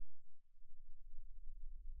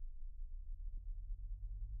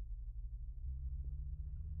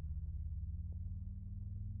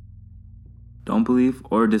Don't believe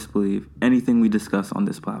or disbelieve anything we discuss on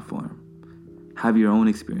this platform. Have your own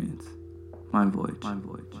experience. Mind Voyage.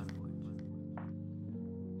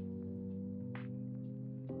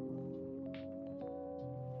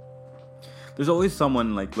 There's always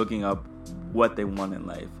someone like looking up what they want in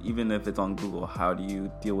life, even if it's on Google. How do you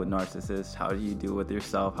deal with narcissists? How do you deal with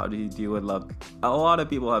yourself? How do you deal with love? A lot of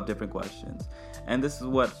people have different questions, and this is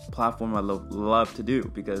what platform I love to do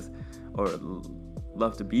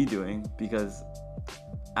love to be doing, because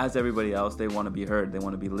as everybody else, they want to be heard, they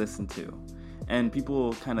want to be listened to, and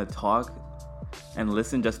people kind of talk and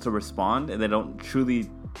listen just to respond, and they don't truly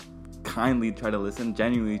genuinely try to listen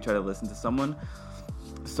to someone.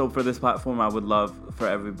 So for this platform, I would love for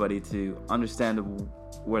everybody to understand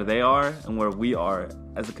where they are and where we are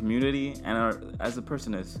as a community and as a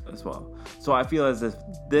person as well. So I feel as if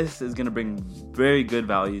this is going to bring very good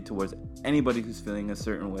value towards anybody who's feeling a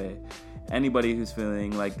certain way, anybody who's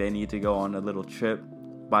feeling like they need to go on a little trip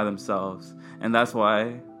by themselves. And that's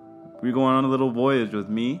why we're going on a little voyage with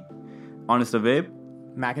me, Honest of Abe,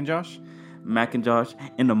 Mac and Josh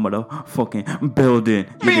in the motherfucking building.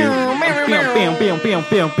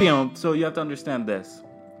 So you have to understand this.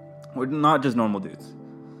 We're not just normal dudes.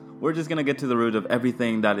 We're just going to get to the root of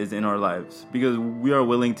everything that is in our lives, because we are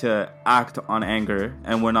willing to act on anger,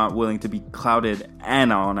 and we're not willing to be clouded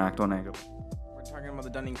and act on anger. We're talking about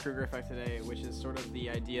the Dunning-Kruger effect today, which is sort of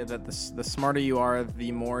the idea that the smarter you are,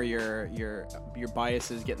 the more your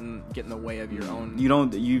biases get in the way of your own.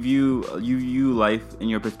 You view life in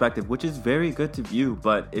your perspective, which is very good to view.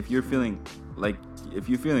 But if you're feeling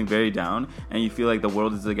very down and you feel like the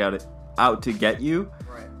world is out to get you,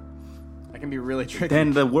 right, that can be really tricky.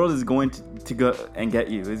 Then the world is going to go and get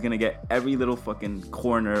you. It's gonna get every little fucking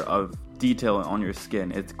corner of detail on your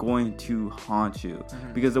skin. It's going to haunt you,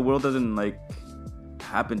 because the world doesn't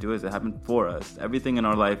happen to us, it happened for us. Everything in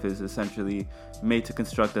our life is essentially made to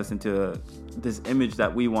construct us into this image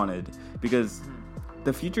that we wanted, because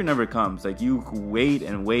the future never comes. You wait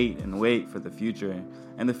and wait and wait for the future,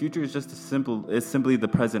 and the future is just it's simply the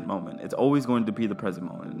present moment. It's always going to be the present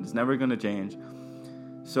moment. It's never going to change.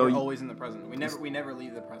 So we're always in the present. We never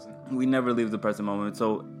leave the present. We never leave the present moment.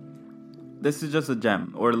 So this is just a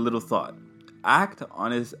gem or a little thought. Act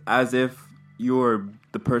honest as if you're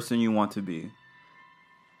the person you want to be.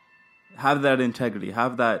 Have that integrity.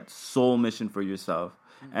 Have that soul mission for yourself.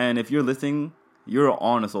 And if you're listening, you're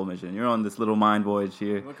on a soul mission. You're on this little mind voyage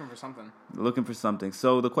here. You're looking for something.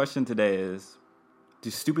 So the question today is,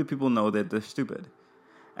 do stupid people know that they're stupid?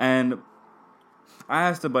 And I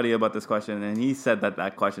asked a buddy about this question, and he said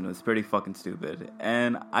that question was pretty fucking stupid.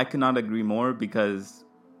 And I could not agree more, because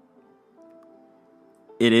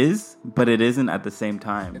it is, but it isn't at the same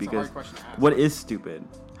time. It's because a hard question to ask. What is stupid?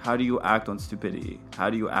 How do you act on stupidity? How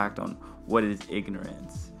do you act on what is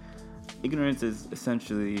ignorance? Ignorance is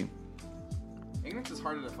essentially... Ignorance is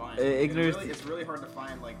hard to define. It's really hard to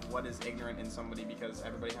find what is ignorant in somebody, because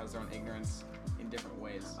everybody has their own ignorance in different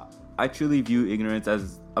ways. I truly view ignorance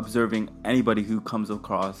as observing anybody who comes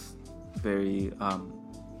across very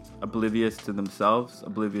oblivious to themselves,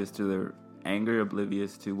 oblivious to their anger,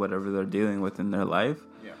 oblivious to whatever they're dealing with in their life.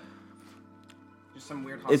 Yeah. Just some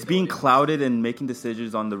weird. It's being clouded and making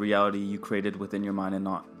decisions on the reality you created within your mind and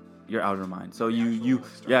not your outer mind. So you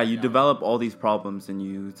develop all these problems, and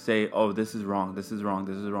you say, oh, this is wrong, this is wrong,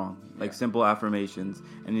 this is wrong. Simple affirmations.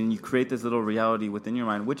 And then you create this little reality within your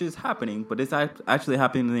mind, which is happening, but it's actually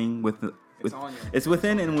happening it's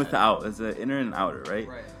within and without. It's the inner and outer, right?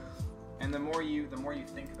 Right. And the more you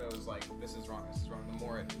think those, this is wrong, the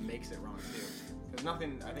more it makes it wrong too. Because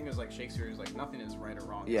nothing, I think it was Shakespeare's nothing is right or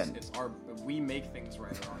wrong. Yeah. We make things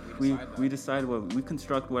right or wrong. We decide we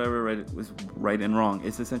construct whatever is right and wrong.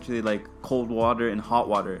 It's essentially like cold water and hot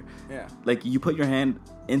water. Yeah. You put your hand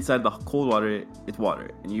inside the cold water, it's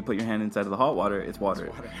water, and you put your hand inside of the hot water, it's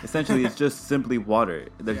water. Essentially, it's just simply water.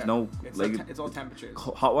 There's no it's all temperatures.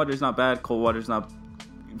 Hot water is not bad. Cold water is not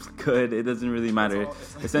good. It doesn't really matter.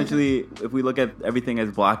 Essentially, if we look at everything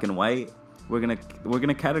as black and white, we're gonna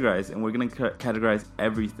categorize, and we're gonna categorize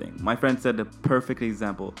everything. My friend said the perfect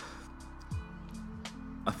example.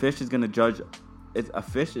 A fish is gonna judge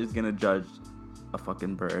a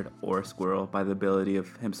fucking bird or a squirrel by the ability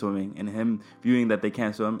of him swimming, and him viewing that they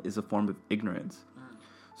can't swim is a form of ignorance.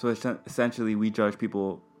 So essentially, we judge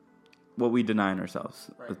people what we deny in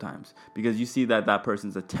ourselves at times, because you see that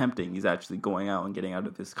person's attempting, he's actually going out and getting out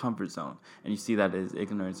of his comfort zone, and you see that as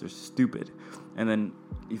ignorance or stupid, and then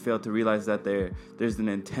you fail to realize that there's an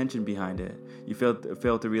intention behind it. You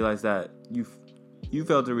fail to realize that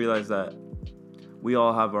we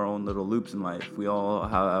all have our own little loops in life. We all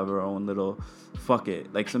have our own little fuck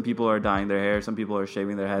it. Like some people are dyeing their hair, some people are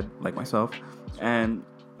shaving their head, like myself. And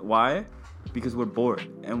why? Because we're bored.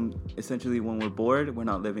 And essentially when we're bored, we're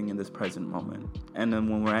not living in this present moment. And then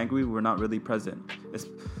when we're angry, we're not really present.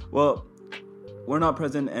 We're not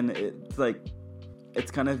present, and it's like it's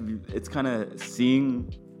kind of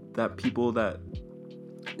seeing that people don't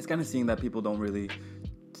really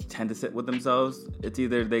tend to sit with themselves. It's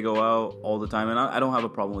either they go out all the time, and I don't have a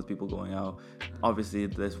problem with people going out. Obviously,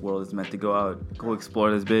 this world is meant to go out, go explore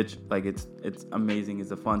this bitch. Like it's amazing, it's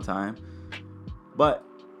a fun time. But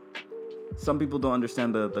some people don't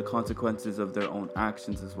understand the consequences of their own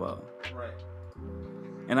actions as well. Right.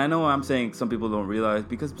 And I know I'm saying some people don't realize,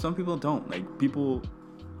 because some people don't. Like people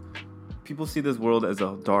see this world as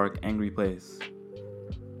a dark, angry place.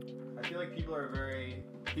 I feel like people are very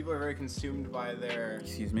consumed by their.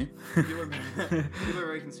 Excuse me. People are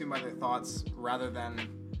very consumed by their thoughts rather than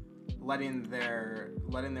letting their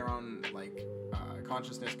own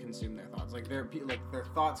consciousness consume their thoughts. Like their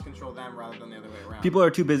thoughts control them rather than the other way around. People are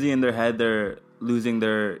too busy in their head. They're losing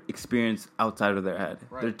their experience outside of their head.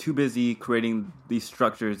 Right. They're too busy creating these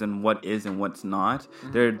structures and what is and what's not.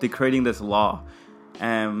 Mm-hmm. They're creating this law,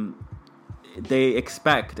 and they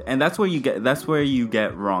expect, and that's where you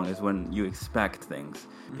get wrong, is when you expect things.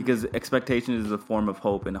 Mm-hmm. Because expectation is a form of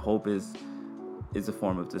hope, and hope is a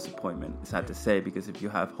form of disappointment. It's sad to say, because if you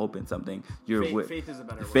have hope in something, faith is a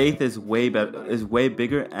better faith word. Is way better, is way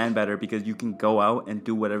bigger and better, because you can go out and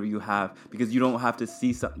do whatever you have, because you don't have to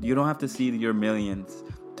see your millions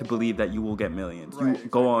to believe that you will get millions. Right, you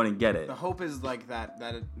go out and get it. The hope is like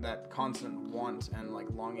that constant want and like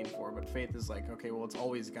longing for, but faith is like, okay, well, it's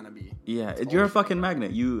always gonna be. Yeah, you're a fucking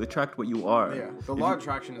magnet. You attract what you are. Yeah, the law of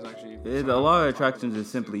attraction is actually. The law of attraction is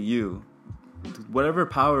simply you. Whatever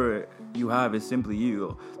power you have is simply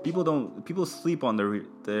you. People sleep on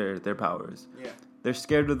their powers. Yeah. They're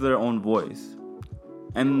scared of their own voice.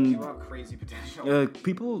 And people have crazy potential.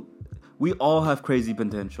 We all have crazy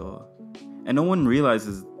potential. And no one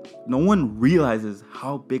realizes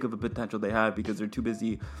how big of a potential they have, because they're too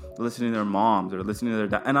busy listening to their moms or listening to their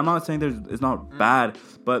dad. And I'm not saying it's not bad,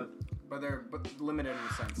 but they're limited in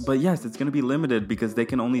a sense. But yes, it's going to be limited, because they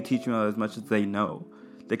can only teach you as much as they know.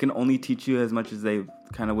 They can only teach you as much as they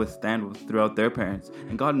kind of withstand throughout their parents.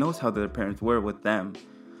 And God knows how their parents were with them.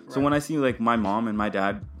 Right. So when I see like my mom and my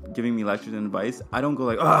dad giving me lectures and advice, I don't go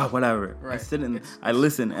like, whatever. Right. I sit and I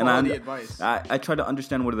listen, and I try to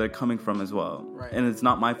understand where they're coming from as well. Right. And it's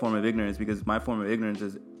not my form of ignorance, because my form of ignorance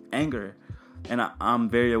is anger. And I'm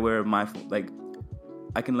very aware of I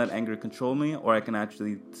can let anger control me, or I can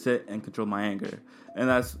actually sit and control my anger. And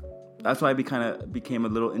that's why I became a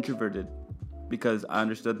little introverted, because I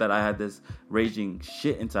understood that I had this raging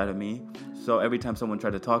shit inside of me. So every time someone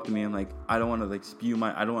tried to talk to me, I'm like, I don't want to I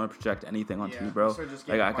don't want to project anything onto you, bro. So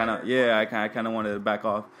I kind of wanted to back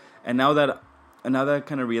off. And now that I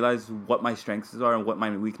kind of realize what my strengths are and what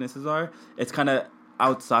my weaknesses are, it's kind of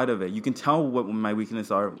outside of it. You can tell what my weakness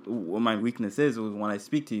is when I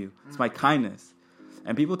speak to you. It's my kindness.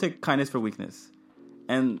 And people take kindness for weakness.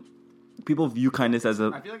 And people view kindness as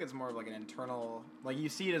I feel like it's more of like an internal, like you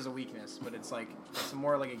see it as a weakness, but it's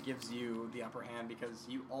more like it gives you the upper hand, because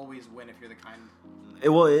you always win if you're the kind.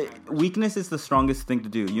 Weakness is the strongest thing to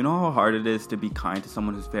do. You know how hard it is to be kind to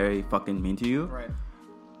someone who's very fucking mean to you? Right.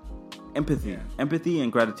 Empathy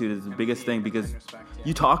and gratitude is the biggest thing, because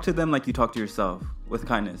you talk to them like you talk to yourself with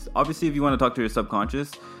kindness. Obviously, if you want to talk to your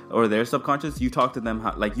subconscious or their subconscious, you talk to them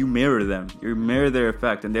like you mirror them. You mirror their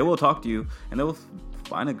effect, and they will talk to you, and they will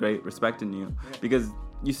find a great respect in you, because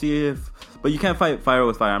you see but you can't fight fire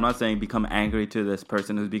with fire. I'm not saying become angry to this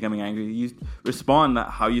person who's becoming angry. You respond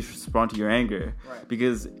how you respond to your anger, right.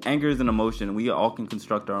 Because anger is an emotion. We all can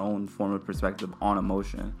construct our own form of perspective on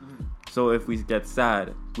emotion. Mm-hmm. So if we get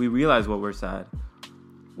sad, we realize what we're sad.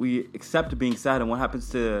 We accept being sad, and what happens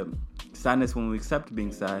to sadness when we accept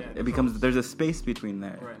being sad? It becomes, there's a space between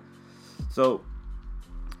there. Right. So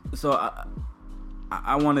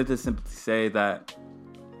I wanted to simply say that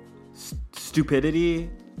stupidity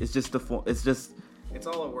is just it's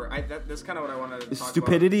all a word. That's kind of what I wanted to talk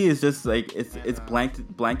stupidity about. Is just like it's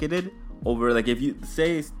blanketed over, like if you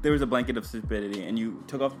say there was a blanket of stupidity and you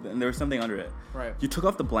took off and there was something under it. Right. You took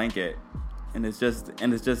off the blanket and it's just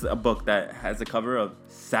a book that has a cover of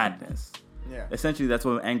sadness. Yeah. Essentially that's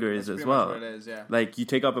what anger is as well. That's what it is, yeah. Like you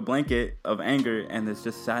take off a blanket of anger and there's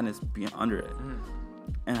just sadness being under it. Mm.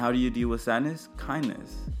 And how do you deal with sadness?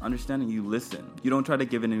 Kindness. Understanding. You listen. You don't try to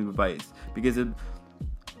give any advice. Because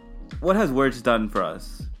what has words done for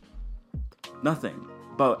us? Nothing.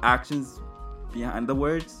 But actions behind the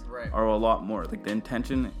words Right. are a lot more. Like the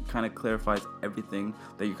intention kind of clarifies everything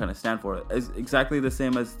that you kind of stand for. It's exactly the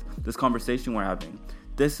same as this conversation we're having.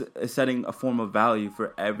 This is setting a form of value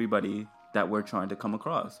for everybody that we're trying to come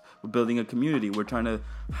across. We're building a community. We're trying to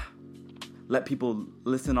let people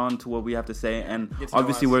listen on to what we have to say, and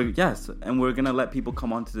obviously we're gonna let people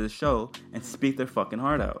come onto this show and speak their fucking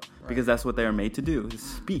heart out, because that's what they are made to do, is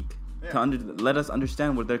speak. To let us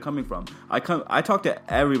understand where they're coming from. I talk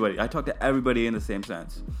to everybody. I talk to everybody in the same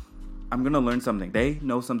sense. I'm gonna learn something. They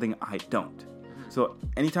know something I don't. So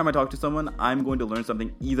anytime I talk to someone, I'm going to learn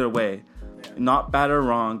something either way. Not bad or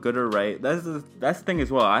wrong, good or right. That's the thing as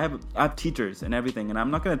well. I have teachers and everything, and I'm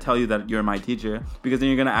not gonna tell you that you're my teacher, because then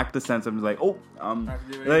you're gonna act the sense of like,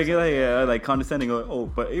 like condescending.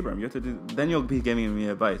 Oh, but Abram, you have to do. Then you'll be giving me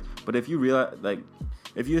advice. But if you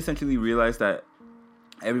essentially realize that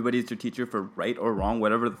everybody's your teacher for right or wrong,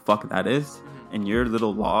 whatever the fuck that is, in your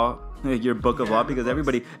little law, your book of law, because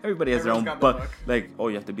everybody has their own book. Like, oh,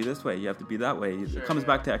 you have to be this way, you have to be that way. It comes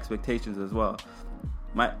back to expectations as well.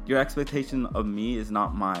 Your expectation of me is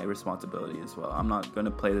not my responsibility as well. I'm not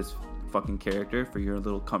gonna play this fucking character for your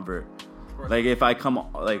little comfort. Like if I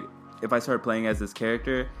start playing as this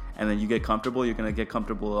character and then you get comfortable, you're gonna get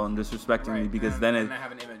comfortable on disrespecting me, because then I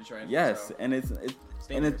have an image, right? Yes, so and it's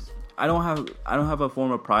I don't have a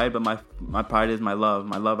form of pride, but my pride is my love.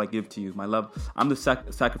 My love I give to you. My love, I'm the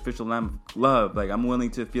sacrificial lamb of love. Like, I'm willing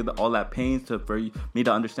to feel all that pain for me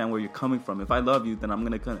to understand where you're coming from. If I love you, then I'm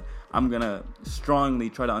gonna strongly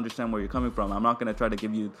try to understand where you're coming from. I'm not gonna try to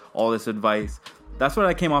give you all this advice. That's what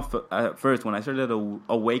I came off at first when I started to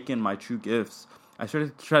awaken my true gifts. I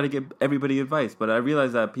started to try to give everybody advice, but I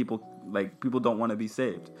realized that people don't want to be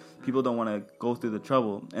saved. People don't want to go through the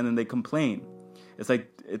trouble, and then they complain. It's like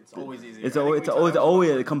it's always easy. It's always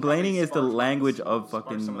complaining is the language of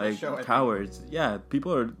fucking like cowards. Yeah,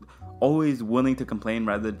 people are always willing to complain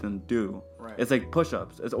rather than do. Right. It's like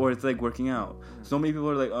push-ups, it's like working out. So many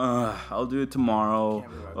people are like, I'll do it tomorrow.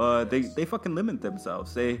 They fucking limit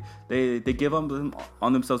themselves. They give up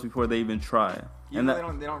on themselves before they even try. And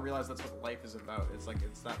they don't realize that's what life is about. It's like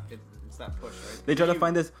it's that push, right? They try to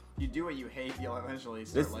find this. You do what you hate, you'll eventually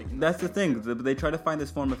start liking. That's the thing. They try to find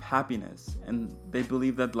this form of happiness, and they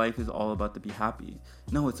believe that life is all about to be happy.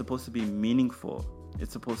 No, it's supposed to be meaningful.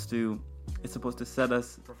 It's supposed to set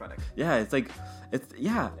us prophetic. Yeah,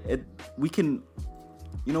 we can.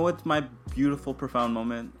 You know what's my beautiful, profound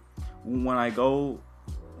moment? When I go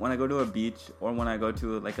to a beach, or when I go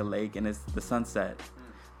to like a lake and it's the sunset.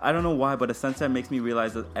 I don't know why, but a sunset makes me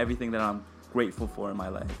realize that everything that I'm grateful for in my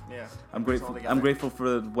life. Yeah. I'm grateful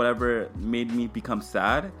for whatever made me become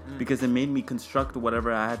sad, because it made me construct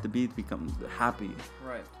whatever I had to be to become happy.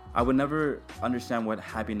 Right. I would never understand what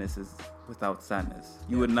happiness is without sadness.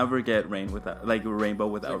 You would never get rain without, like, a rainbow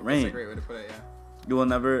without rain. That's a great way to put it, yeah. You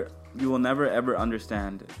will never ever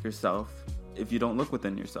understand yourself if you don't look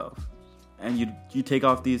within yourself. And you take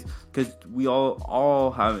off these, because we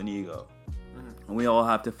all have an ego. And we all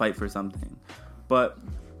have to fight for something. But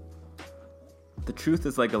the truth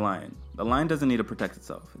is like a lion. The lion doesn't need to protect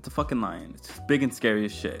itself. It's a fucking lion. It's big and scary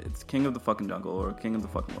as shit. It's king of the fucking jungle, or king of the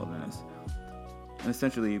fucking wilderness. And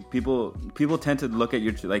essentially, people tend to look at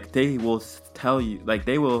your truth. Like, they will tell you, like,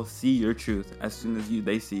 they will see your truth as soon as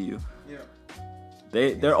they see you. Yeah.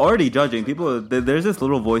 They're already judging. People, there's this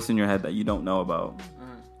little voice in your head that you don't know about.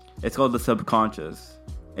 It's called the subconscious.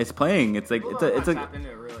 It's playing. It's like it's a tap into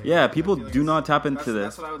it, really. Yeah, people do not tap into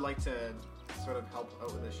this. That's what I would like to sort of help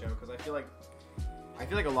out with this show, because I feel like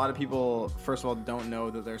a lot of people, first of all, don't know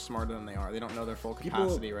that they're smarter than they are. They don't know their full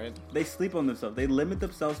capacity, right? They sleep on themselves. They limit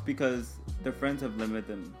themselves because their friends have limited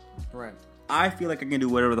them. Right. I feel like I can do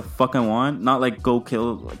whatever the fuck I want. Not like go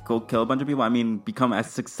kill a bunch of people. I mean, become as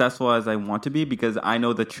successful as I want to be, because I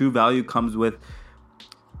know the true value comes with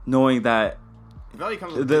knowing that. The value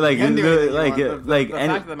comes with the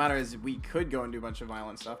fact of the matter is, we could go and do a bunch of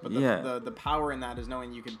violent stuff, but the power in that is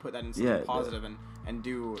knowing you can put that in something positive and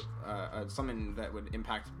do something that would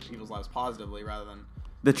impact people's lives positively, rather than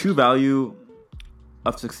the true value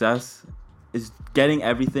of success is getting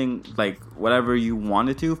everything, like whatever you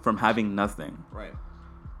wanted to, from having nothing. Right.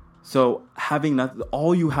 So having nothing,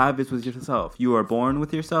 all you have is with yourself. You are born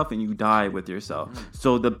with yourself and you die with yourself.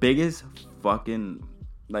 So the biggest fucking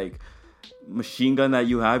machine gun that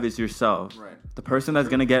you have is yourself. Right. The person that's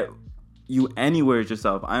gonna get you anywhere is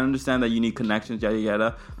yourself. I understand that you need connections, yada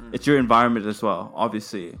yada. It's your environment as well,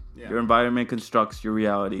 obviously. Yeah. Your environment constructs your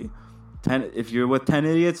reality. If you're with 10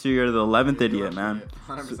 idiots, you're the 11th idiot, man.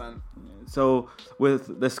 100%. So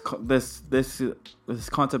with this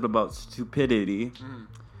concept about stupidity,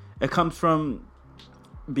 it comes from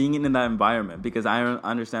being in that environment, because I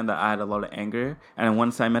understand that I had a lot of anger, and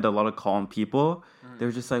once I met a lot of calm people, they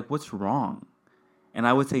were just like, "What's wrong?" And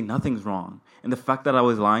I would say nothing's wrong. And the fact that I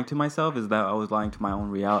was lying to myself is that I was lying to my own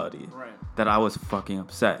reality. Right. That I was fucking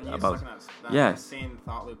upset about. That Yes. insane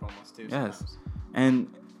thought loop almost too. Yes. Sometimes. And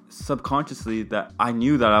subconsciously, that I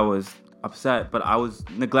knew that I was upset, but I was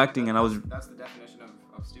neglecting, and I was. That's the definition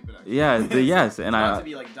of stupid. Actually. Yeah. Yes. And it's not I. to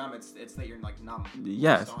be like dumb. It's that you're like numb.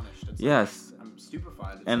 Yes. Astonished. It's Yes. Like, I'm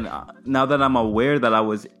stupefied. It's And like, now that I'm aware that I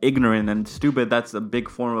was ignorant and stupid, that's a big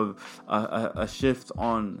form of a shift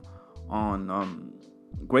on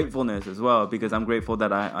gratefulness as well, because I'm grateful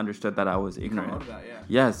that I understood that I was ignorant. out of that, yeah.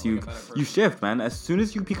 Yes, Like you a better person. you shift, man. As soon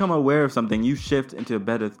as you become aware of something, you shift into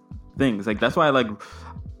better things. Like that's why I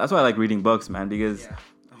like reading books, man, because Yeah.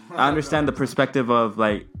 I understand the perspective of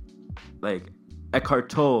like Eckhart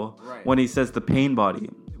Tolle Right. when he says the pain body.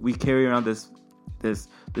 We carry around this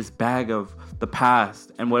bag of the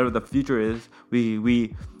past, and whatever the future is,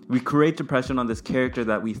 we create depression on this character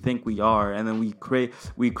that we think we are, and then we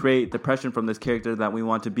create depression from this character that we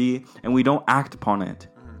want to be, and we don't act upon it.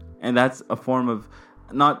 And that's a form of,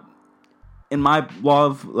 not in my law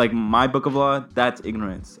of, like my book of law, that's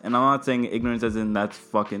ignorance. And I'm not saying ignorance as in that's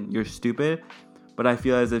fucking you're stupid, but I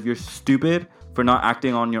feel as if you're stupid for not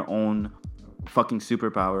acting on your own fucking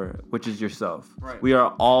superpower, which is yourself. Right. We are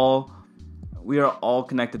all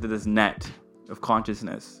connected to this net of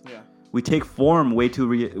consciousness. Yeah. We take form way too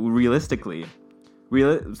realistically.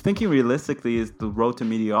 Thinking realistically is the road to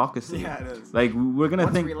mediocrity. Yeah, it is. Like we're gonna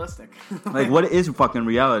What's think realistic? like what is fucking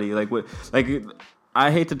reality? Like what? Like I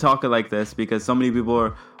hate to talk like this because so many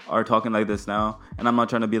people are talking like this now, and I'm not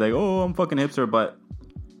trying to be like, oh, I'm fucking hipster, but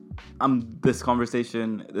this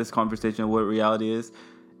conversation of what reality is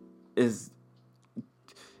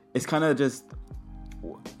it's kind of just.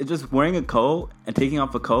 It's just wearing a coat and taking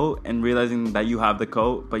off a coat and realizing that you have the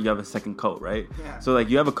coat, but you have a second coat, right? Yeah. So like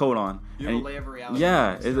you have a coat on. You have a layer of reality.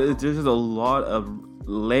 Yeah, it's just a lot of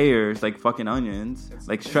layers, like fucking onions,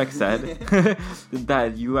 like Shrek said.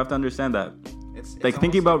 That you have to understand that. It's Like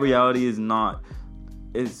thinking almost about reality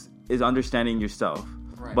is understanding yourself,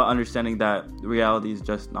 Right. but understanding that reality is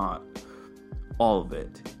just not all of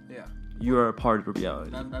it. Yeah. You are a part of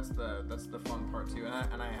reality. That's the fun part too,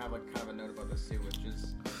 and I have a kind of a note about this too, which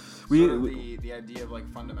is We- sort of the idea of like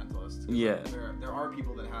fundamentalists. 'Cause, Yeah. like, there are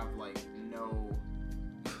people that have like no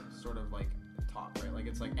sort of like talk, right? Like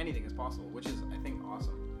it's like anything is possible, which is I think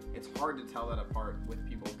awesome. It's hard to tell that apart with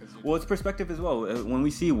people because Well, it's perspective as well. When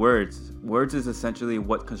we see words is essentially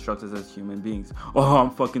what constructs us as human beings. Oh,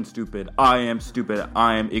 I'm fucking stupid. I am stupid.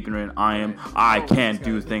 I am ignorant. I can't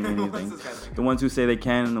do anything. The ones who say they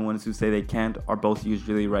can and the ones who say they can't are both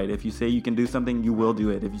usually right. If you say you can do something, you will do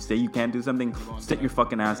it. If you say you can't do something, sit your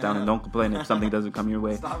fucking ass down and don't complain if something doesn't come your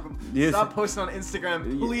way. Stop posting on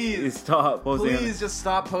Instagram, please. Stop posting. Please just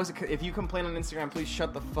stop posting. If you complain on Instagram, please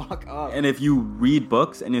shut the fuck up. And if you read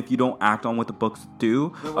books and if you don't act on what the books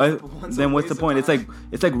do, then what's the point? It's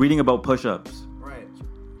like reading about push-ups. Right.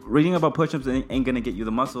 Reading about push-ups ain't gonna get you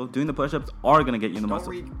the muscle. Doing the push-ups are gonna get you the Don't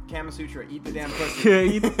muscle. read Kama Sutra. Eat the damn pussy.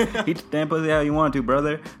 eat the damn pussy how you want to,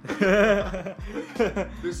 brother.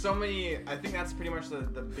 There's so many. I think that's pretty much the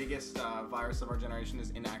biggest virus of our generation is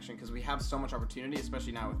inaction because we have so much opportunity,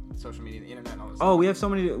 especially now with social media, the internet, and all this. Oh, we have so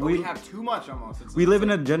many. But we have too much almost. We live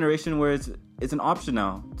in a generation where it's an option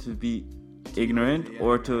now to be ignorant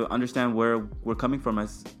or to understand where we're coming from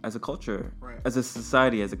as a culture, Right. as a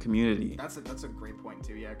society, as a community. That's a great point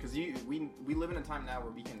too. Yeah, because we live in a time now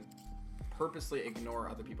where we can purposely ignore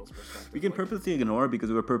other people's perspectives. We can Like, purposely ignore it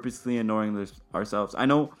because we're purposely ignoring ourselves. I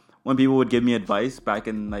know when people would give me advice back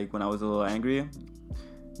in like when I was a little angry,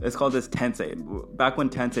 it's called this tense ape. Back when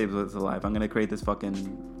tense ape was alive, I'm gonna create this fucking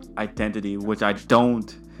identity, which I don't.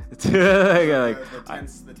 the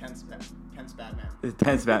tense Batman. The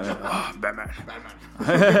tense Batman. Oh, Batman.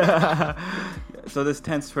 Batman. So this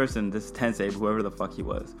tense person, this tense ape, whoever the fuck he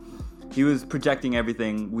was projecting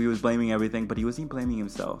everything. We was blaming everything, but he wasn't blaming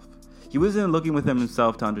himself. He wasn't looking within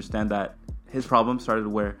himself to understand that his problem started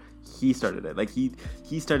where he started it. Like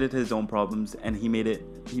he started his own problems and he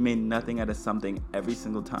made nothing out of something every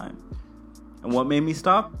single time. And what made me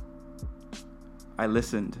stop? I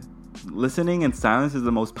listened. Listening and silence is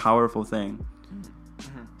the most powerful thing.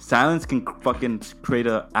 Silence can fucking create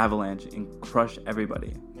an avalanche and crush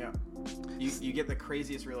everybody. Yeah. You get the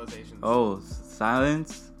craziest realizations. Oh,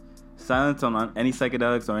 silence on any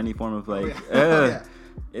psychedelics or any form of like, yeah.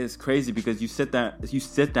 It's crazy because you sit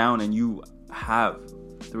down and you have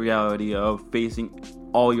the reality of facing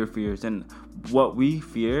all your fears, and what we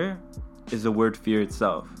fear is the word fear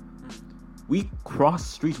itself. We cross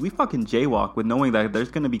streets. We fucking jaywalk with knowing that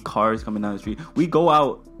there's gonna be cars coming down the street. We go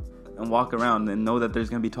out and walk around and know that there's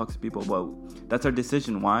gonna be toxic people. But that's our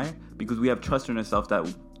decision. Why? Because we have trust in ourselves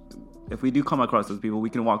that if we do come across those people, we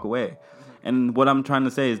can walk away. And what I'm trying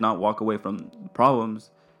to say is not walk away from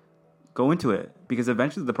problems. Go into it, because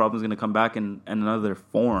eventually the problem is going to come back in another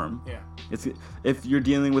form. Yeah. It's if you're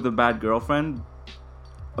dealing with a bad girlfriend,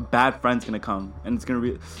 a bad friend's going to come, and it's going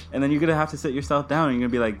to be, and then you're going to have to sit yourself down, and you're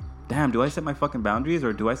going to be like, damn, do I set my fucking boundaries,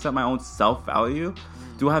 or do I set my own self-value?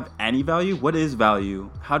 Do I have any value? What is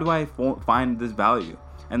value? How do I find this value?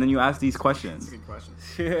 And then you ask these questions. That's a good question.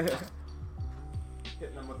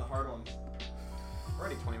 Hitting them with the hard ones.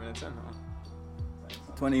 Already 20 minutes in, huh?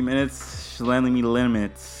 20 minutes, landing me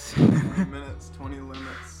limits. 20 minutes, 20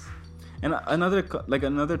 limits. And another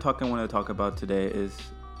talk I want to talk about today is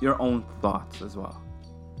your own thoughts as well.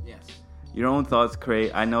 Yes. Your own thoughts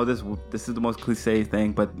create. I know this is the most cliche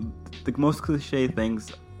thing, but the most cliche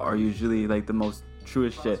things are usually like the most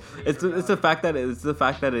truest shit. It's the fact that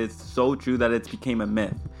it's so true that it's became a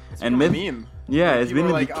myth. It's and myth. Meme. Yeah, like, it's been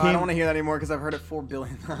like, became. I don't want to hear that anymore because I've heard it 4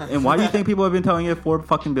 billion times. And why do you think people have been telling it 4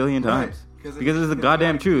 fucking billion times? Right. Because it's the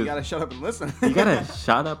goddamn truth. You gotta shut up and listen. You gotta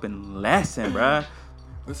shut up and listen, bruh.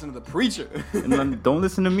 Listen to the preacher. And then don't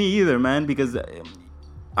listen to me either, man, because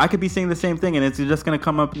I could be saying the same thing and it's just gonna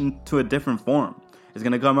come up into a different form. It's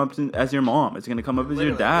gonna come up as your mom. It's gonna come up as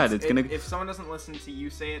your dad. If someone doesn't listen to you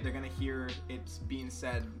say it, they're gonna hear it's being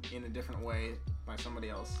said in a different way by somebody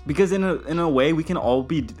else. Because in a way, we can all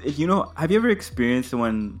be. Have you ever experienced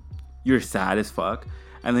when you're sad as fuck,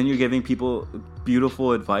 and then you're giving people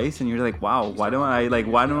beautiful advice, and you're like, wow, why don't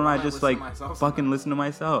I just fucking listen to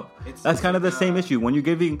myself? That's kind of the same issue when you're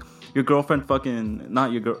giving your girlfriend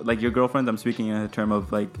your girlfriend. I'm speaking in a term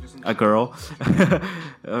of like a girl.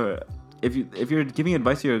 If you're giving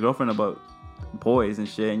advice to your girlfriend about boys and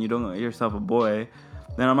shit, and you don't know yourself a boy,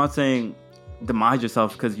 then I'm not saying demise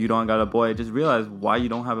yourself because you don't got a boy. Just realize why you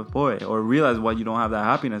don't have a boy, or realize why you don't have that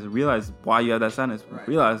happiness. Realize why you have that sadness. Right.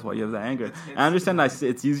 Realize why you have that anger. I understand that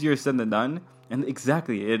it's easier said than done, and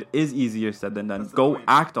exactly, it is easier said than done. Go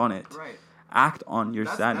act on it. Right. Act on your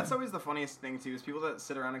sadness. That's always the funniest thing too. Is people that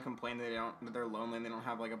sit around and complain that they're lonely and they don't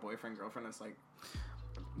have like a boyfriend, girlfriend. It's like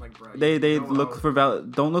bro, they look for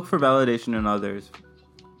don't look for validation in others,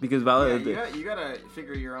 because you gotta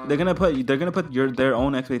figure your own. They're gonna put their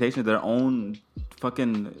own expectations, their own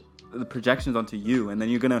fucking projections onto you, and then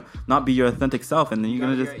you're gonna not be your authentic self, and then you're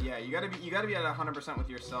gonna just you gotta be at 100% with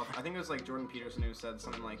yourself. I think it was like Jordan Peterson who said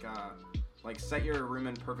something like set your room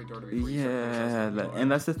in perfect order before you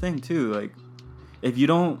and that's the thing too. Like, if you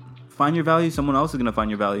don't find your value, someone else is gonna find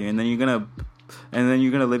your value, and then you're gonna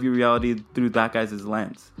live your reality through that guy's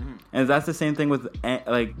lens. Mm-hmm. And that's the same thing with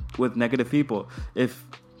negative people. If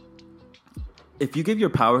you give your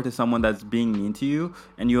power to someone that's being mean to you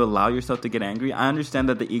and you allow yourself to get angry, I understand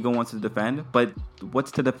that the ego wants to defend, but what's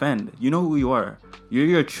to defend? You know who you are. You're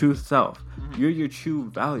your true self. Mm-hmm. You're your true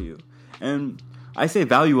value. And I say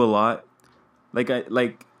value a lot. Like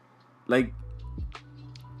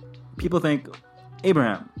people think,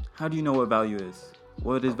 Abraham, how do you know what value is?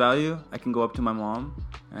 What is value? I can go up to my mom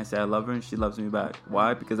and I say I love her and she loves me back.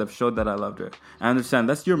 Why? Because I've showed that I loved her. I understand.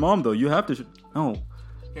 That's your mom though. You have to no.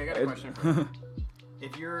 Okay, I got a question for you.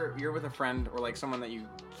 If you're with a friend or like someone that you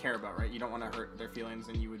care about, right? You don't want to hurt their feelings,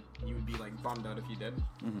 and you would be like bummed out if you did.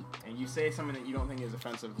 Mm-hmm. And you say something that you don't think is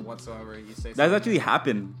offensive whatsoever. You say that's actually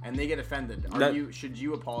happened, and they get offended. Should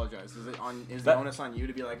you apologize? Is the onus on you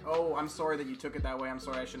to be like, oh, I'm sorry that you took it that way. I'm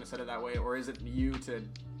sorry I shouldn't have said it that way, or is it you to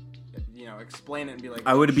explain it and be like,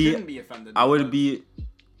 shouldn't be offended? I would be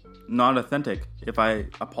not authentic if I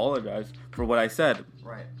apologize for what I said.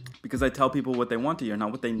 Right. Because I tell people what they want to hear,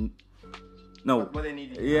 not what they. No. What they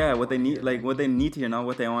need to hear. Yeah, what they need, like what they need to hear, not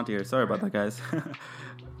what they want to hear. Sorry about that, guys.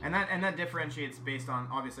 And that differentiates based on,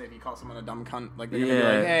 obviously, if you call someone a dumb cunt, like they're gonna be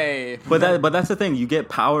like, hey. But that's the thing. You get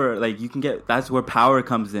power. Like you can get. That's where power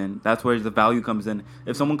comes in. That's where the value comes in.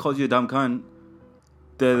 If someone calls you a dumb cunt,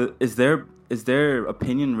 is their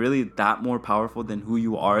opinion really that more powerful than who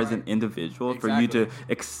you are as an individual for you to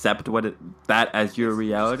accept that as your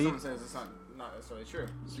reality? Someone says it's not necessarily true.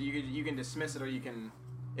 So you can dismiss it, or you can.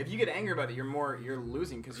 If you get angry about it, you're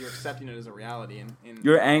losing because you're accepting it as a reality. In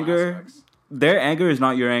your anger, their anger is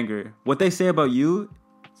not your anger. What they say about you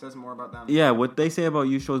says more about them. Yeah, what they say about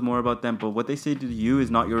you shows more about them. But what they say to you is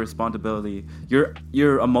not your responsibility. Your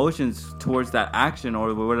emotions towards that action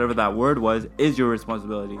or whatever that word was is your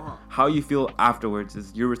responsibility. Uh-huh. How you feel afterwards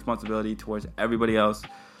is your responsibility towards everybody else.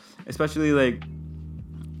 Especially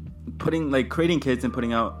creating kids and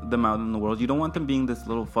putting them out in the world. You don't want them being this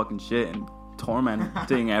little fucking shit and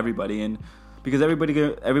tormenting everybody, and Because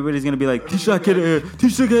everybody's gonna be like, teach that kid. Kids. You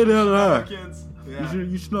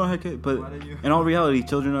should know how to. But Why don't you- in all reality,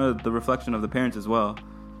 children are the reflection of the parents as well.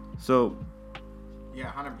 So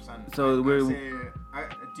Yeah, 100%. So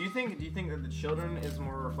do you think that the children is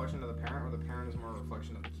more a reflection of the parent, or the parent is more a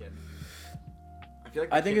reflection of the kid? I feel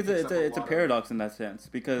like I think it's a paradox in that sense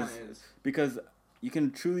because you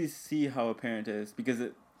can truly see how a parent is because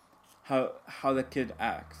how the kid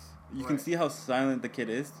acts. You can see how silent the kid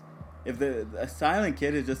is. If a silent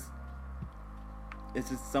kid is just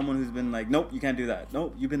someone who's been like, nope, you can't do that.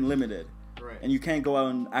 Nope, you've been limited. Right. And you can't go out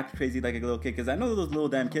and act crazy like a little kid because I know those little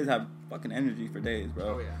damn kids have fucking energy for days,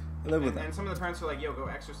 bro. Oh yeah. I live with them. And some of the parents are like, yo, go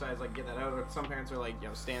exercise, like get that out. Or some parents are like,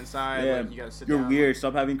 yo, stay inside, Yeah, like you gotta sit you're down. weird.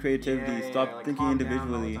 Stop having creativity. Stop like, thinking calm down all the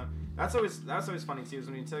individually. time. That's always funny too. Is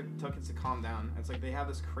when you tell kids to calm down. It's like they have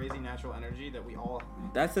this crazy natural energy that we all.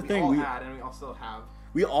 That's the we thing. all had and we all still have.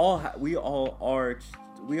 We all are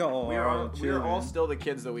We are children. all still the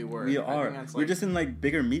kids that we were. We I think are. that's, We're just in like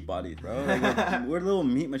bigger meat bodies, bro. Like, we're little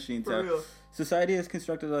meat machines. For real. Society has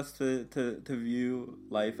constructed us to view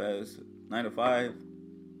life as 9 to 5,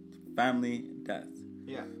 family, death.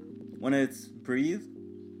 Yeah. When it's breathe,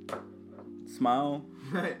 smile,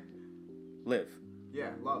 Right. live. Yeah.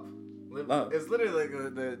 Love. Love. It's literally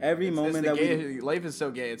like the Every it's moment the that gay, life is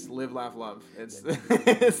so gay. It's live, laugh, love. It's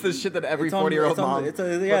it's the shit that every 40-year-old mom. It's a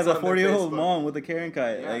puts on their 40-year-old Facebook. mom with a Karen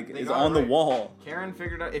kite. Yeah, like they is got it on the right. wall. Karen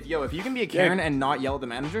figured out if you can be a Karen and not yell at the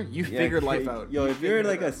manager, you figured life out. Yo, if you're figured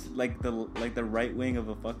like it out. like the right wing of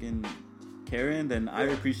a fucking Karen, then I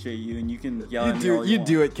appreciate you and you can yell at me you all do want.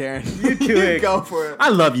 do it, Karen. You do it. Go for it. I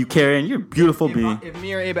love you, Karen. You're a beautiful bee. If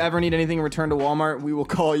me or Abe ever need anything returned to Walmart, we will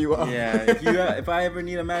call you up. Yeah, if I ever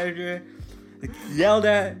need a manager yelled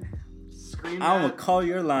at, Scream I'm gonna at. call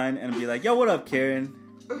your line and be like, yo, what up, Karen?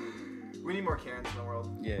 We need more Karens in the world.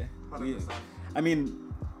 Yeah. 100%. I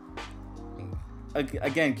mean,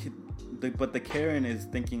 again, but the Karen is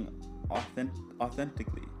thinking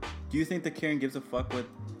authentically. Do you think the Karen gives a fuck what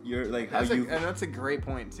you're like? And how that's a great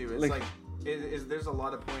point too. It's Like- like there's a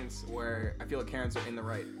lot of points where I feel like Karens are in the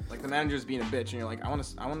right. Like the manager's being a bitch, and you're like, I want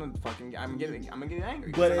to fucking, I'm getting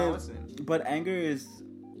angry. 'Cause But they're not listening. but anger is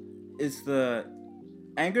the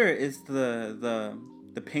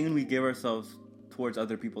pain we give ourselves towards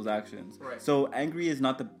other people's actions. Right. So angry is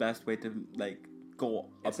not the best way to like go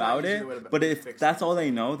It's not about usually it. the way to But if fix that's it. all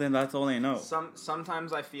they know, then that's all they know.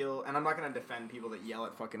 Sometimes I feel, and I'm not gonna defend people that yell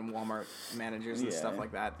at fucking Walmart managers and Yeah. stuff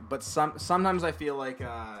like that. But sometimes I feel like,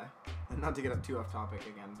 not to get too off topic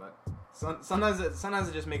again, but sometimes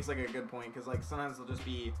it just makes like a good point because like sometimes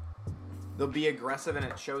they'll be aggressive and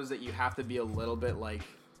it shows that you have to be a little bit like,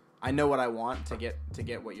 I know what I want to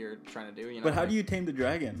get what you're trying to do. You know. But how like, do you tame the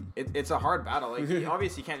dragon? It's a hard battle. Like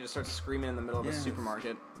obviously you can't just start screaming in the middle of a Yes.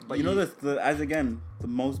 supermarket. But You know the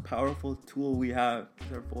most powerful tool we have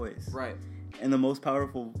is our voice. Right. And the most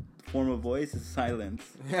powerful form of voice is silence.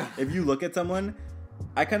 Yeah. If you look at someone,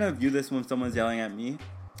 I kind of view this when someone's yelling at me.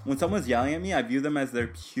 When someone's yelling at me, I view them as they're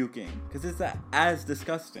puking because it's as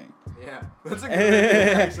disgusting. Yeah. That's a good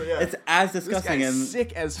idea, actually. Yeah. It's as This disgusting guy's and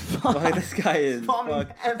sick as fuck. like this guy is Vomiting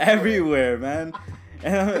fuck everywhere, man.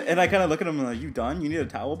 And I kind of look at him and I'm like, you done? You need a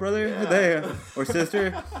towel, brother? Yeah. There. Or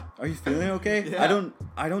sister? Are you feeling okay? Yeah.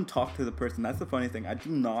 I don't talk to the person. That's the funny thing. I do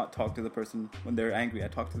not talk to the person when they're angry. I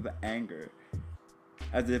talk to the anger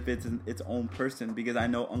as if it's its own person because I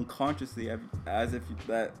know unconsciously as if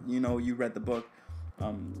you read the book,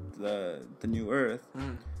 the New Earth.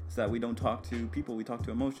 Is that we don't talk to people, we talk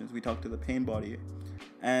to emotions, we talk to the pain body,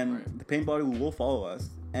 and Right. the pain body will follow us,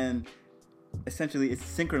 and essentially it's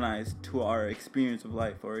synchronized to our experience of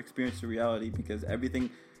life or experience of reality because everything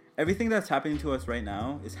that's happening to us right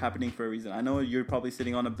now is happening for a reason. I know you're probably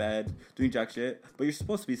sitting on a bed doing jack shit, but you're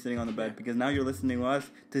supposed to be sitting on the bed because now you're listening to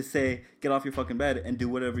us to say get off your fucking bed and do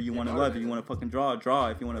whatever you want to love. If you want to fucking draw,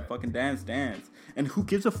 if you want to fucking dance. And who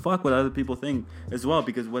gives a fuck what other people think as well,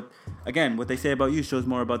 because what they say about you shows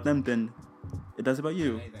more about them than it does about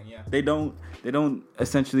you. Anything, yeah. They don't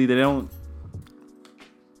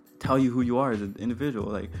tell you who you are as an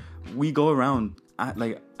individual. Like we go around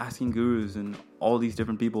asking gurus and all these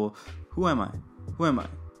different people, who am I? Yeah.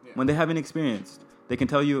 When they haven't experienced, they can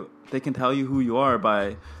tell you who you are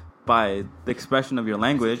by the expression of your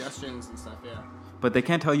language, Suggestions and stuff, yeah. but they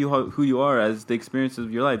can't tell you who you are as the experiences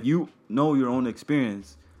of your life. You know your own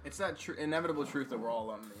experience. It's that inevitable truth that we're all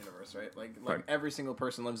alone in the universe, right? Like Right. every single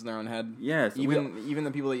person lives in their own head. Yes, Even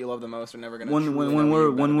the people that you love the most are never gonna.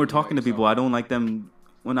 when we're talking to people, I don't like them.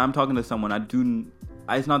 When I'm talking to someone,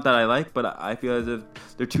 it's not that I like, but I feel as if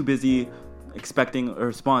they're too busy expecting a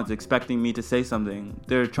response, expecting me to say something.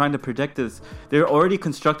 They're trying to project this. They're already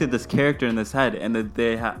constructed this character in this head, and that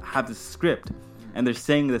they have this script, and they're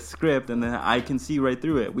saying the script, and then I can see right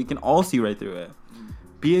through it. We can all see right through it.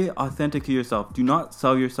 Be authentic to yourself. Do not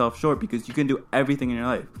sell yourself short, because you can do everything in your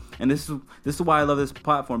life. And this is why I love this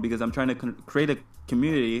platform, because I'm trying to create a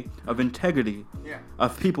community of integrity,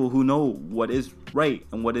 of people who know what is right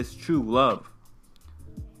and what is true love.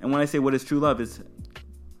 And when I say what is true love, it's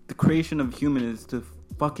the creation of human is to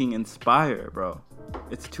fucking inspire, bro.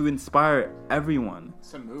 It's to inspire everyone.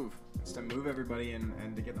 It's to move. It's to move everybody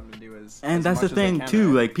and to get them to do and as that's much the thing as they can,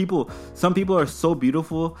 too. right? Like some people are so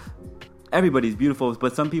beautiful. Everybody's beautiful,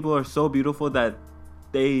 but some people are so beautiful that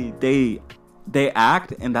they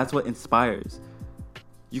act, and that's what inspires.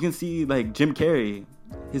 You can see like Jim Carrey,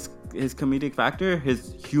 his comedic factor,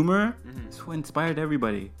 his humor, is what inspired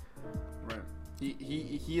everybody. Right.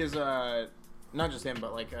 He is not just him,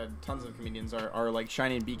 but like tons of comedians are like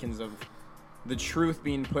shining beacons of the truth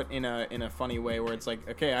being put in a funny way, where it's like,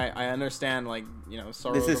 okay, I understand, like, you know,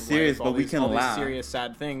 sorrows This is of serious, life, but we can all laugh. these serious,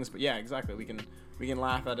 sad things, but yeah, exactly, we can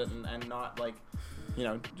laugh at it and not, like, you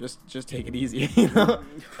know, just take it easy. You know,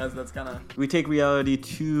 that's kind of, we take reality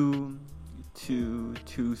too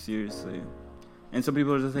seriously. And some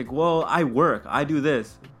people are just like, well, I work, I do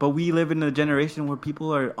this. But we live in a generation where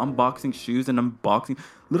people are unboxing shoes and unboxing.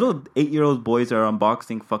 Little 8-year-old boys are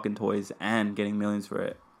unboxing fucking toys and getting millions for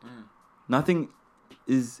it. Nothing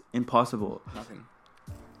is impossible. Nothing.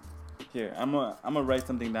 Here, I'm gonna write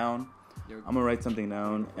something down. I'm gonna write something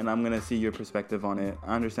down, and I'm gonna see your perspective on it.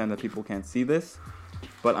 I understand that people can't see this,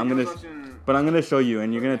 but I'm gonna show you,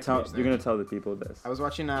 and you're gonna tell the people this. I was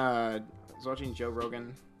watching Joe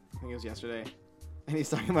Rogan, I think it was yesterday, and he's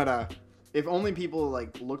talking about if only people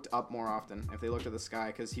like looked up more often, if they looked at the sky,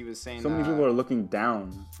 because he was saying so many people are looking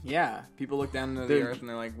down. Yeah, people look down into the earth and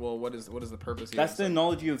they're like, well, what is the purpose here? That's the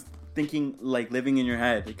analogy of thinking, like, living in your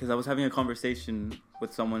head. Because I was having a conversation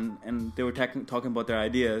with someone, and they were talking about their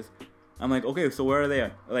ideas. I'm like, okay, so where are they?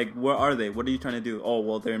 Like, where are they? What are you trying to do? Oh,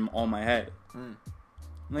 well, they're in all my head. I'm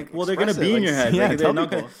like, well, they're gonna be in your head. Yeah, like, they're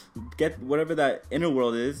not gonna get whatever that inner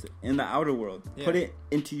world is in the outer world. Yeah. Put it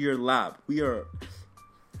into your lap.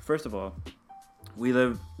 First of all, we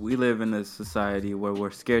live in a society where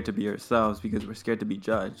we're scared to be ourselves because we're scared to be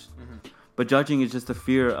judged. But judging is just a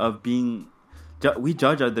fear of being. We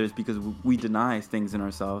judge others because we deny things in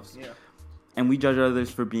ourselves. Yeah. And we judge others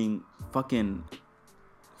for being fucking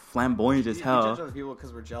flamboyant as hell. We judge other people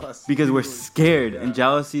because we're jealous. Because we're scared. Yeah. And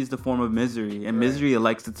jealousy is the form of misery. And misery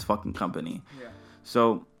likes its fucking company. Yeah.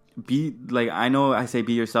 So be like, I know I say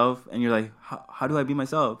be yourself, and you're like, how do I be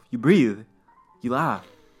myself? You breathe. You laugh.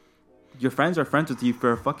 Your friends are friends with you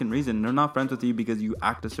for a fucking reason. They're not friends with you because you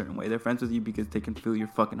act a certain way. They're friends with you because they can feel your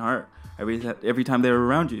fucking heart every time they're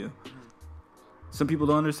around you. Some people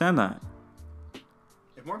don't understand that.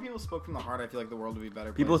 If more people spoke from the heart, I feel like the world would be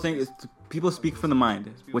better. People speak from the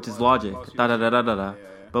mind, which is logic. Da.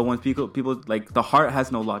 But when people like, the heart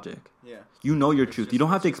has no logic. Yeah. You know your truth. You don't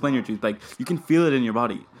have to explain your truth. Like, you can feel it in your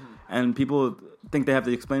body. And people think they have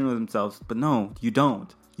to explain it to themselves, but no, you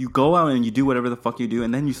don't. You go out and you do whatever the fuck you do,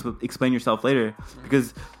 and then you explain yourself later.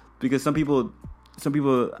 Because some people,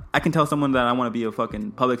 I can tell someone that I want to be a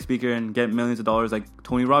fucking public speaker and get millions of dollars like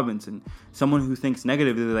Tony Robbins, and someone who thinks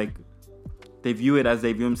negatively, like, they view it as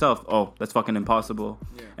they view himself. Oh, that's fucking impossible.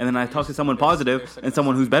 Yeah. And then I talk to someone positive and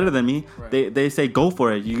someone who's better than me. Right. They say, go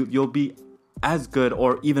for it. You'll be as good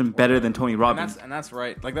or even better than Tony Robbins. And that's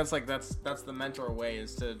right. That's the mentor way,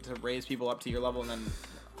 is to raise people up to your level and then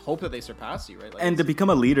hope that they surpass you, right? Like, and to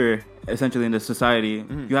become a leader, essentially, in the society,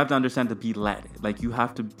 you have to understand to be led. Like, you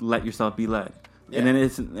have to let yourself be led. Yeah. And then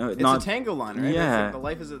it's not a tango line, right? Yeah. Like, the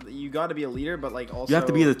life is you got to be a leader, but like also you have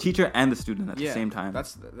to be the teacher and the student at the same time.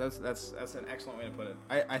 That's an excellent way to put it.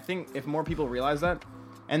 I think if more people realize that,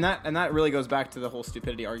 and that really goes back to the whole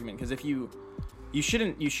stupidity argument, because if you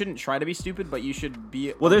shouldn't try to be stupid, but you should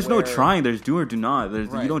be. Well, there's no trying. There's do or do not.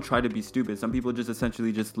 You don't try to be stupid. Some people just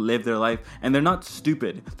essentially just live their life, and they're not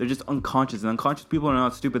stupid. They're just unconscious. And unconscious people are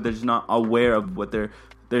not stupid. They're just not aware of what their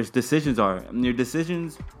decisions are. And your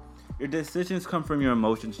decisions come from your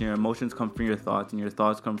emotions, and your emotions come from your thoughts, and your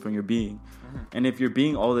thoughts come from your being. And if you're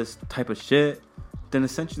being all this type of shit, then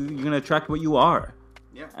essentially you're gonna attract what you are.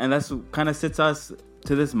 Yeah. And that's what kind of sits us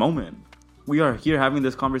to this moment. We are here having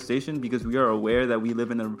this conversation because we are aware that we live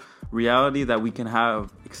in a reality that we can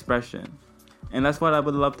have expression. And that's what I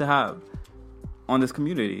would love to have on this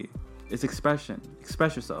community. It's expression.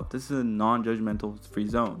 Express yourself. This is a non-judgmental free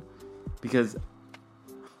zone. Because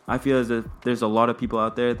I feel as if there's a lot of people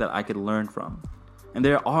out there that I could learn from. And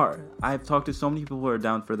there are. I've talked to so many people who are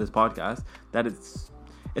down for this podcast that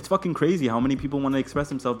it's fucking crazy how many people want to express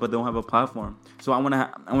themselves but don't have a platform. So I want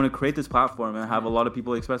to create this platform and have a lot of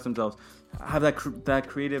people express themselves, have that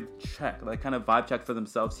creative check, that kind of vibe check for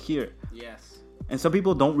themselves here. Yes. And some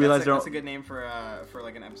people don't realize that's a good name for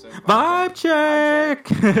like an episode. Vibe check.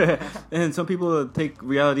 And some people take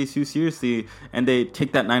reality too seriously, and they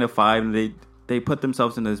take that 9 to 5 and they put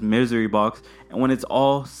themselves in this misery box, and when it's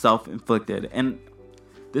all self-inflicted. And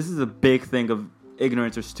this is a big thing of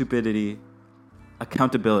ignorance or stupidity.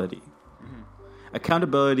 Accountability.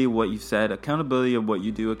 Accountability of what you said, accountability of what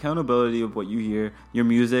you do, accountability of what you hear, your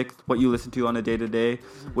music, what you listen to on a day-to-day,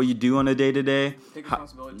 what you do on a day-to-day. Take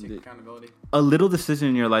responsibility, take accountability. A little decision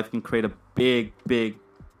in your life can create a big, big,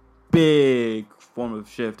 big form of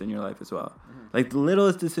shift in your life as well. Like the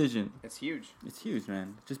littlest decision. It's huge. It's huge,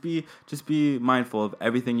 man. Just be mindful of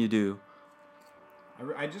everything you do.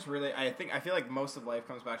 I feel like most of life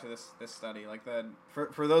comes back to this study. Like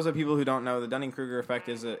for those of people who don't know, the Dunning-Kruger effect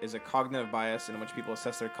is a cognitive bias in which people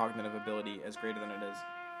assess their cognitive ability as greater than it is.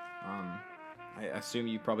 I assume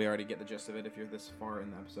you probably already get the gist of it if you're this far in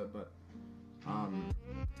the episode, but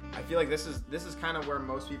I feel like this is kind of where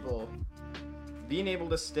most people being able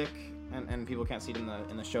to stick, and people can't see it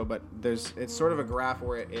in the show, but it's sort of a graph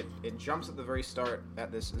where it jumps at the very start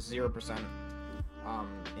at this 0%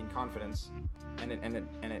 in confidence. And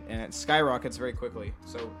it skyrockets very quickly.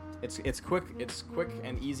 So it's quick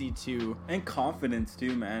and easy to. And confidence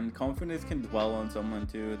too, man. Confidence can dwell on someone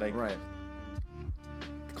too. Like right.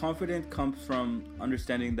 Confidence comes from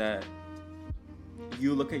understanding that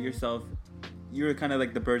you look at yourself. You're kind of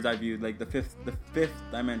like the bird's eye view, like the fifth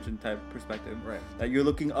dimension type perspective. Right. That you're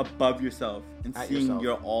looking above yourself and at seeing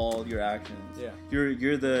yourself. all your actions. Yeah.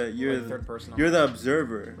 You're the third person. You're the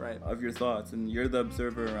observer right. of your thoughts, and you're the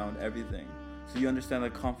observer around everything. So you understand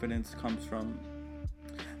that confidence comes from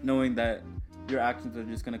knowing that your actions are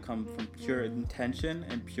just going to come from pure intention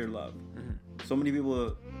and pure love. Mm-hmm. So many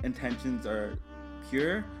people, intentions are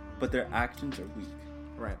pure, but their actions are weak.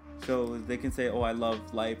 Right. So they can say, "Oh, I love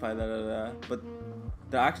life," but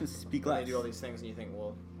their actions speak less. They do all these things, and you think,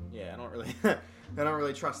 "Well, yeah, I don't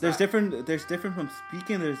really trust." There's different from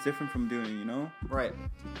speaking. There's different from doing. You know. Right.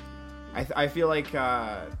 I feel like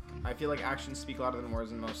actions speak louder than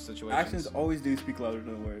words in most situations. Actions always do speak louder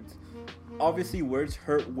than words. Obviously, words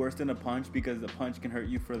hurt worse than a punch because a punch can hurt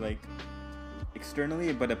you for like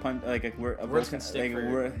externally, but a punch words can stick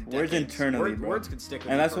words internally. Words can stick.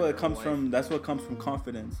 And that's what it comes from. That's what comes from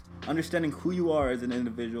confidence. Understanding who you are as an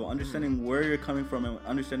individual, understanding where you're coming from, and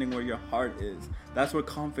understanding where your heart is. That's where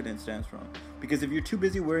confidence stands from. Because if you're too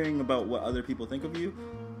busy worrying about what other people think of you,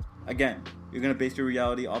 again, you're gonna base your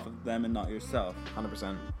reality off of them and not yourself.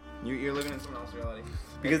 100%. You're living in someone else's reality.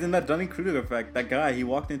 Because in that Dunning-Kruger effect, that guy, he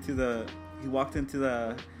walked into the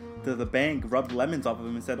bank, rubbed lemons off of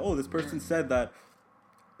him, and said, "Oh, this person said that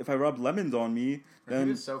if I rub lemons on me, then."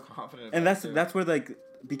 He was so confident. And that's where like,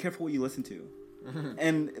 be careful what you listen to.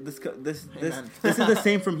 And this is the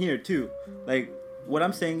same from here too. Like what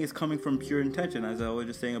I'm saying is coming from pure intention, as I was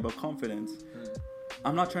just saying about confidence.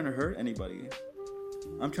 I'm not trying to hurt anybody.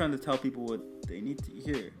 I'm trying to tell people what they need to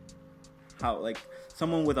hear. How, like,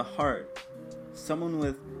 someone with a heart,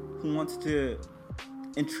 someone who wants to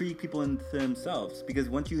intrigue people into themselves. Because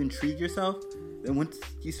once you intrigue yourself, then once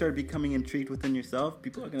you start becoming intrigued within yourself,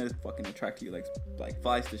 people are gonna fucking attract you like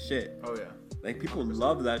flies to shit. Oh yeah. Like people 100%.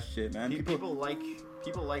 Love that shit, man. People like.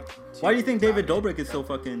 Why do you think David Dobrik is so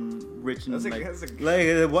fucking rich and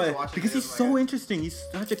what? Because he's so interesting. He's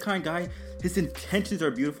such a kind guy. His intentions are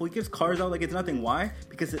beautiful. He gives cars out like it's nothing. Why?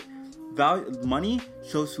 Because money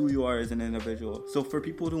shows who you are as an individual. So for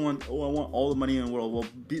people who want, I want all the money in the world,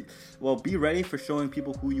 be ready for showing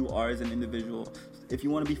people who you are as an individual. If you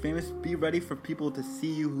want to be famous, be ready for people to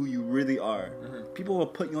see you who you really are. Mm-hmm. People will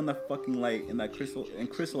put you on that fucking light and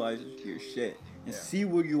crystallize your shit. And see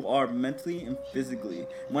where you are mentally and physically.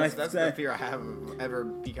 That's the fear I have of ever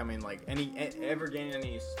becoming ever gaining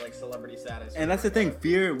any like celebrity status. And that's the thing.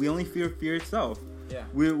 Fear. We only fear itself. Yeah.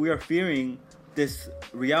 We are fearing this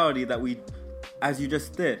reality that we, as you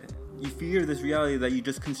just did. You fear this reality that you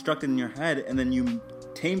just constructed in your head, and then you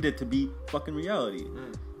tamed it to be fucking reality.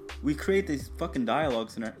 Mm. We create these fucking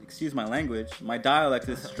dialogues in our. Excuse my language. My dialect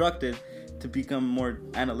is constructed to become more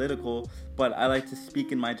analytical, but I like to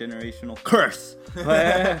speak in my generational curse.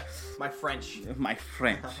 My French.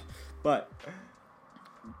 But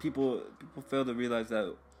people fail to realize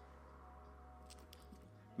that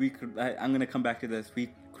I'm gonna come back to this.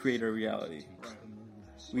 We create our reality. Right.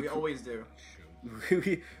 We always do.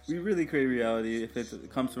 We really create reality. If it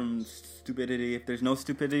comes from stupidity, if there's no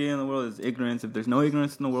stupidity in the world, there's ignorance. If there's no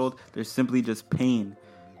ignorance in the world, there's simply just pain.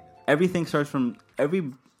 Everything starts from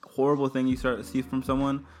every horrible thing you start to see from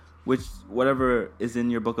someone, which whatever is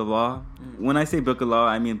in your book of law. When I say book of law,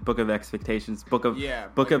 I mean book of expectations, book of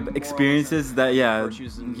experiences that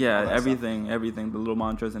everything, the little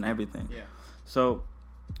mantras and everything. Yeah. So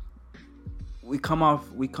we come off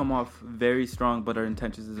very strong, but our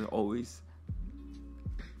intentions is always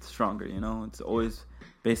stronger. You know, it's always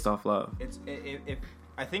based off love.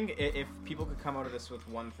 I think if people could come out of this with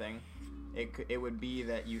one thing, it would be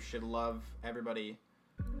that you should love everybody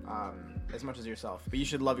as much as yourself, but you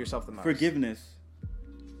should love yourself the most. Forgiveness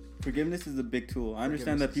is a big tool. I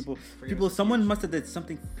understand that someone must have did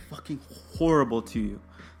something fucking horrible to you,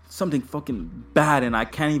 something fucking bad, and I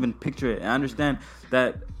can't even picture it. I understand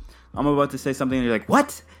that I'm about to say something and you're like,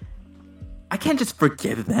 what? I can't just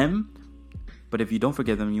forgive them. But if you don't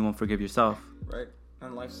forgive them, you won't forgive yourself. Right.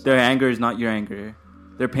 And life's... Their anger is not your anger.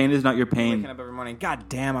 Their pain is not your pain. Waking up every morning, God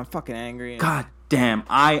damn, I'm fucking angry. God damn,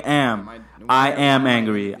 I am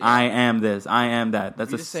angry. I am this. I am that.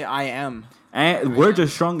 That's just say I am. Words are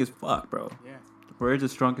strong as fuck, bro. Yeah. Words are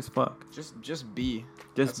strong as fuck. Just be.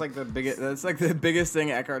 That's like the biggest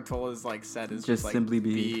thing Eckhart Tolle has like said is just like, simply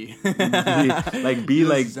be. Be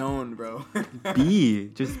like zone, bro.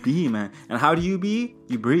 Just be, man. And how do you be?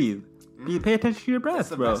 You breathe. Pay attention to your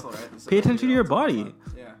breath, bro. Vessel, right? Pay attention to your body.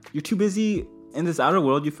 Yeah. You're too busy in this outer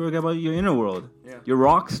world. You forget about your inner world. Yeah. You're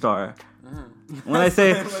rock star. When I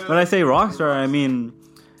say rock star, I mean,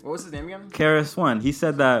 what was his name again? KRS-One. He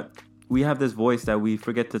said that we have this voice that we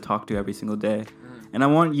forget to talk to every single day. And I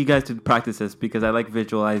want you guys to practice this because I like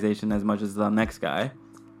visualization as much as the next guy.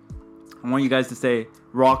 I want you guys to say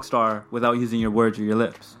rock star without using your words or your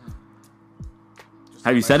lips.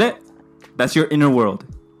 Have you said it? That's your inner world.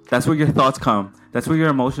 That's where your thoughts come. That's where your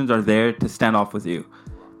emotions are there to stand off with you.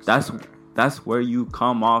 That's where you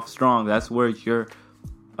come off strong. That's where your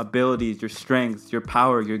abilities, your strengths, your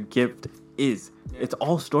power, your gift is. Yeah. It's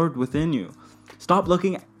all stored within you. Stop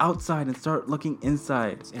looking outside and start looking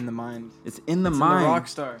inside. It's in the mind. It's in the mind. In the rock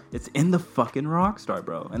star. It's in the fucking rock star,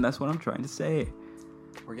 bro. And that's what I'm trying to say.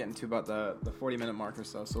 We're getting to about the 40-minute mark or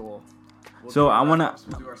so, so we'll do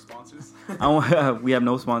our sponsors. We have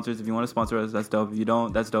no sponsors. If you want to sponsor us, that's dope. If you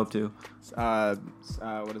don't, that's dope too.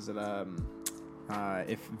 What is it?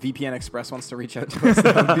 If VPN Express wants to reach out to us,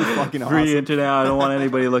 that would be fucking awesome. Free internet. I don't want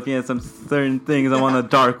anybody looking at some certain things. I'm on the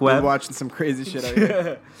dark web. We're watching some crazy shit out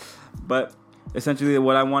here. But essentially,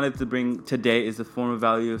 what I wanted to bring today is the form of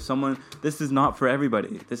value of someone. This is not for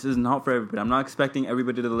everybody. I'm not expecting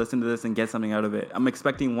everybody to listen to this and get something out of it. I'm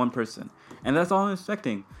expecting one person. And that's all I'm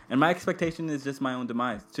expecting. And my expectation is just my own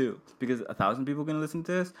demise, too. Because 1,000 people are going to listen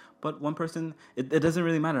to this, but one person, it doesn't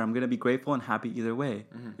really matter. I'm going to be grateful and happy either way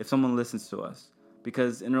if someone listens to us.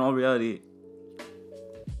 Because in all reality,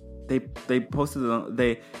 they clicked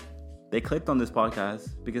on this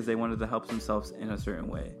podcast because they wanted to help themselves in a certain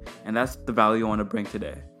way. And that's the value I want to bring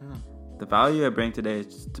today. The value I bring today is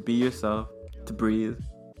just to be yourself, to breathe,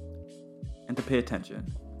 and to pay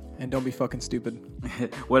attention. And don't be fucking stupid.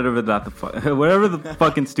 whatever the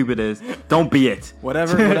fucking stupid is, don't be it.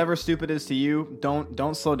 Whatever stupid is to you,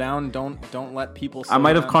 don't slow down. Don't let people slow I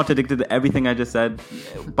might have contradicted everything I just said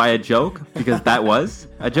by a joke because that was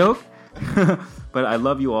a joke. But I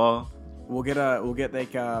love you all. We'll get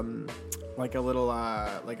like a little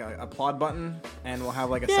like a applaud button, and we'll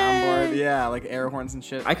have like a soundboard. Yeah, like air horns and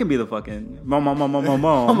shit. I can be the fucking mo.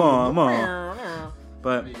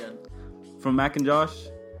 But from Mac and Josh,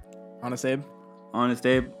 Honest Abe,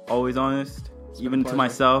 always honest, even to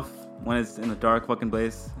myself when it's in a dark fucking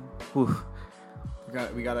place. Whew.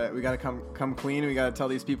 We gotta come clean. We gotta tell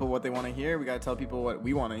these people what they want to hear. We gotta tell people what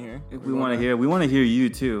we want to hear. If we want to hear you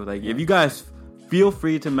too. Like if you guys feel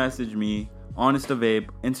free to message me, Honest of Abe,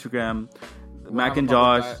 Instagram, Mac and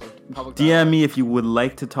Josh. DM me if you would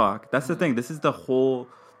like to talk. That's the thing. This is the whole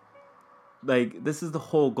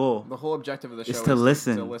goal. The whole objective of the show is to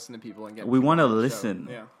listen. To listen to people and get. We want to listen.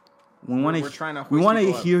 Yeah. We want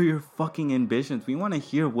to hear your fucking ambitions. We want to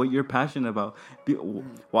hear what you're passionate about.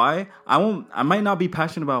 Why? I might not be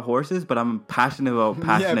passionate about horses, but I'm passionate about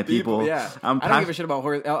passionate people. Yeah. I don't give a shit about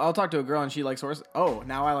horses. I'll talk to a girl and she likes horses. Oh,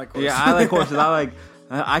 now I like horses. Yeah, I like horses.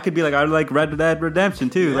 I could be like, I like Red Dead Redemption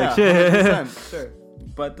too. Yeah, like shit. Sure.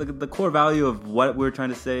 But the core value of what we're trying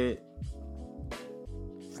to say.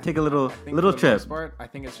 Take a little trip. Part, I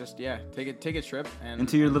think it's just take a trip and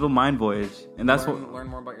into your little mind voyage, and that's learn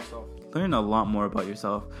more about yourself. Learn a lot more about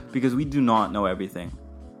yourself because we do not know everything,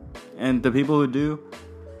 and the people who do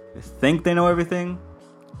think they know everything.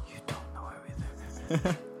 You don't know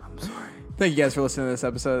everything. I'm sorry. Thank you guys for listening to this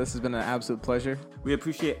episode. This has been an absolute pleasure. We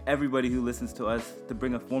appreciate everybody who listens to us to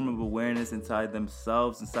bring a form of awareness inside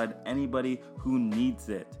themselves, inside anybody who needs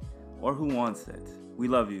it or who wants it. We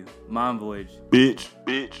love you. Mom Voyage. Bitch.